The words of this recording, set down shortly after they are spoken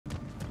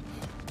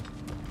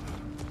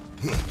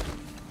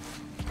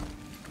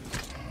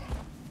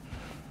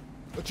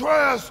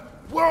Atreus,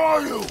 where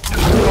are you?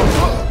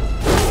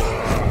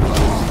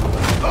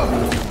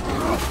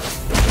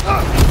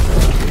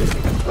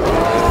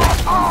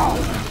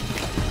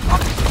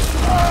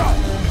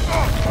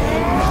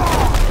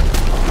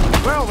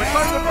 Well, we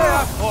found him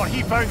there, or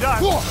he found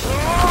us.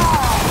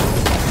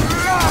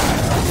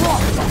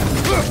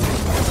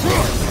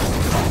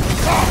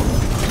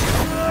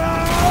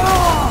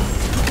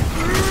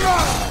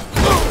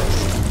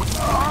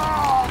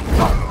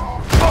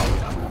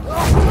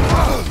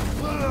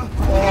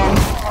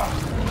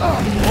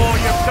 Oh,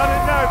 you've done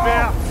it now,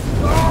 Bear.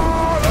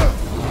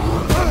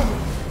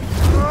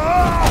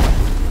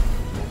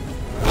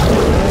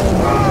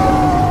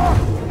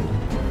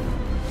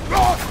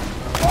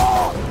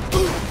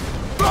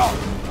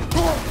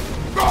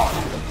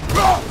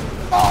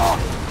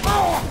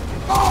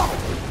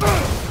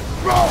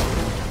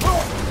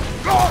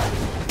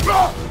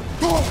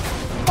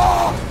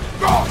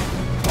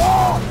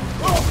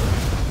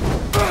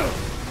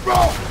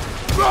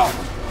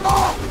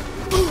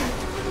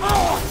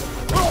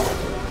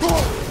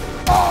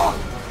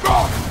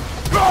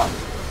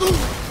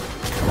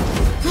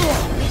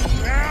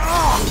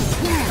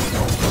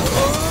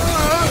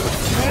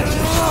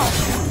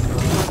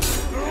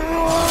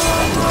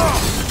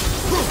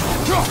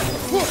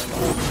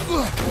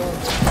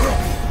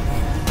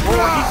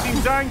 Oh, he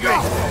seems angry.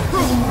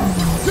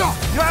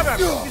 Grab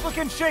him! He's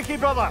looking shaky,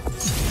 brother.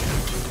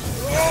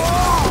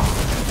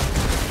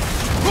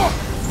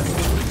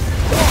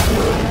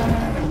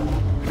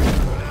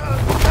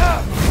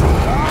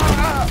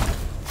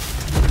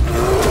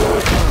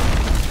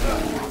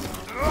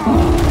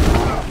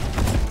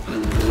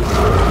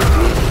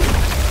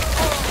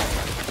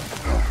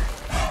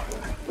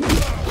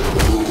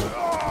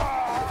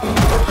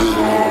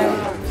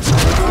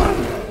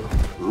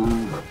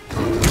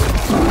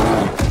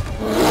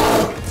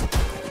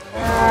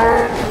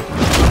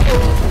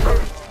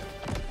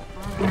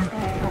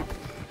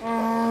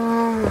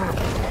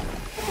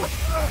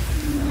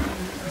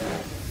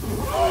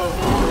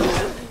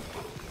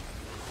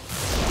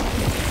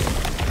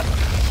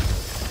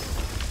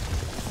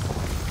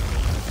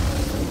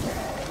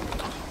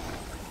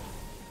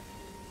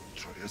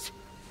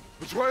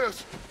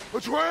 Atreus!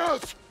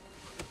 Atreus!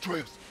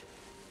 Atreus!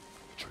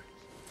 Atreus!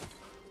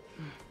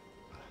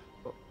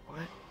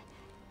 What?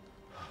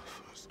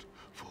 First,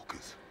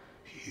 focus.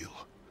 Heal.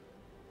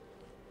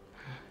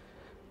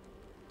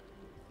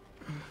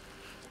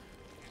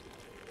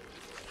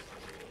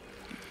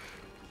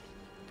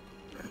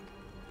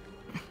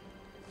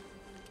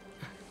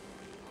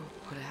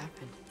 What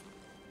happened?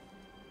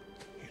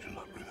 You do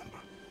not remember.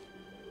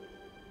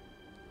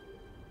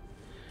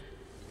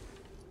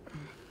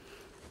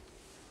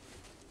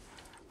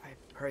 I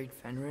prayed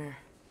Fenrir.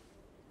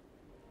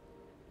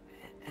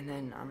 And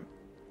then I'm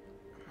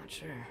not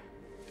sure.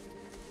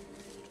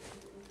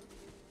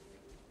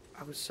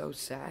 I was so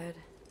sad.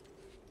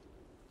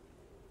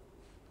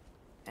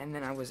 And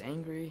then I was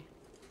angry.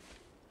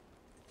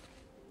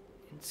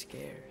 And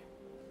scared.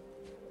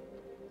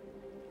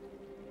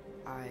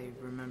 I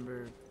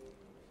remember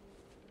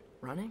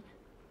running.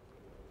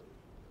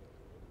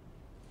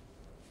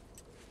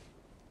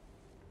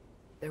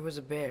 There was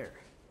a bear.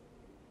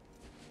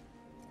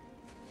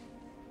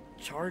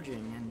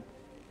 Charging, and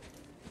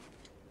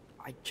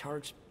I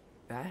charged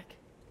back.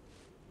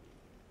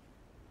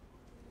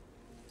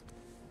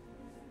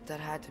 That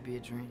had to be a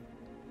dream.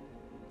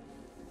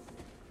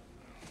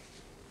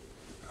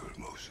 Your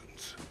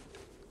emotions.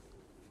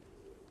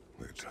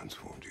 They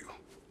transformed you.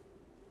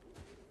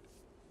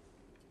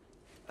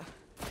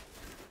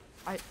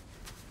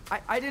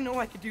 I didn't know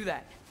I could do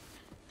that.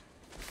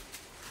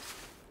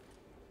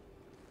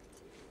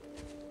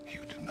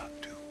 You did not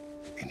do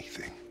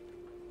anything.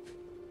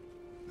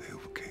 They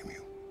overcame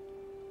you.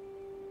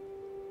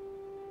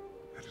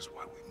 That is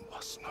why we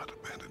must not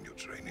abandon your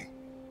training.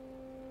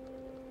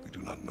 We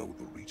do not know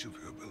the reach of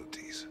your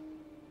abilities.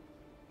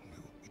 They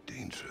will be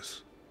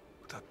dangerous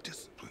without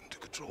discipline to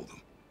control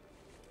them.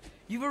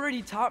 You've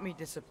already taught me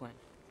discipline.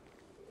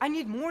 I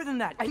need more than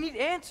that. I need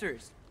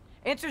answers.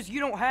 Answers you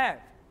don't have.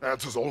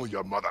 Answers only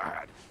your mother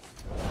had.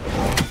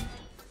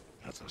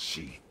 Answers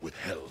she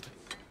withheld.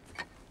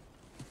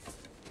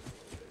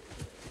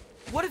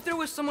 What if there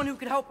was someone who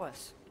could help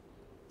us?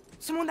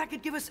 Someone that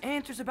could give us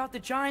answers about the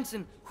giants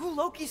and who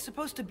Loki's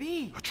supposed to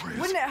be. Atreus.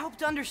 Wouldn't it help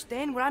to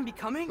understand what I'm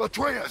becoming?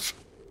 Atreus!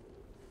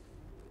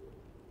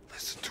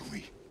 Listen to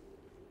me.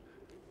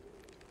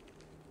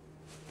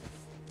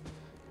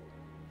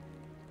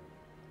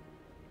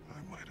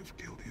 I might have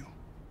killed you.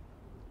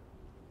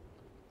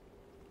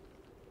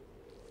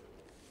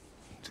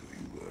 Until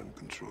you learn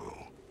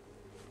control,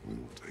 we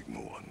will take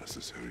no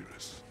unnecessary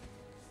risks.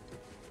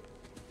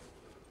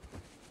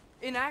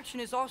 Inaction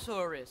is also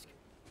a risk.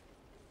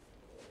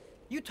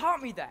 You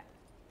taught me that.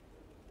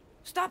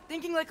 Stop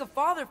thinking like a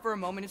father for a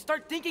moment and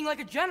start thinking like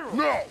a general.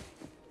 No!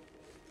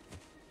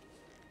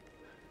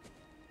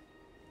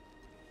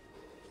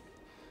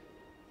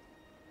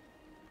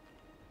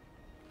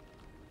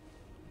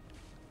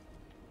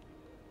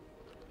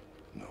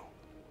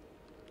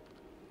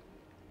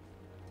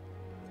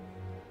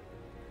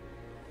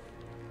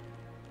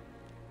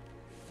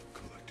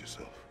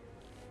 yourself.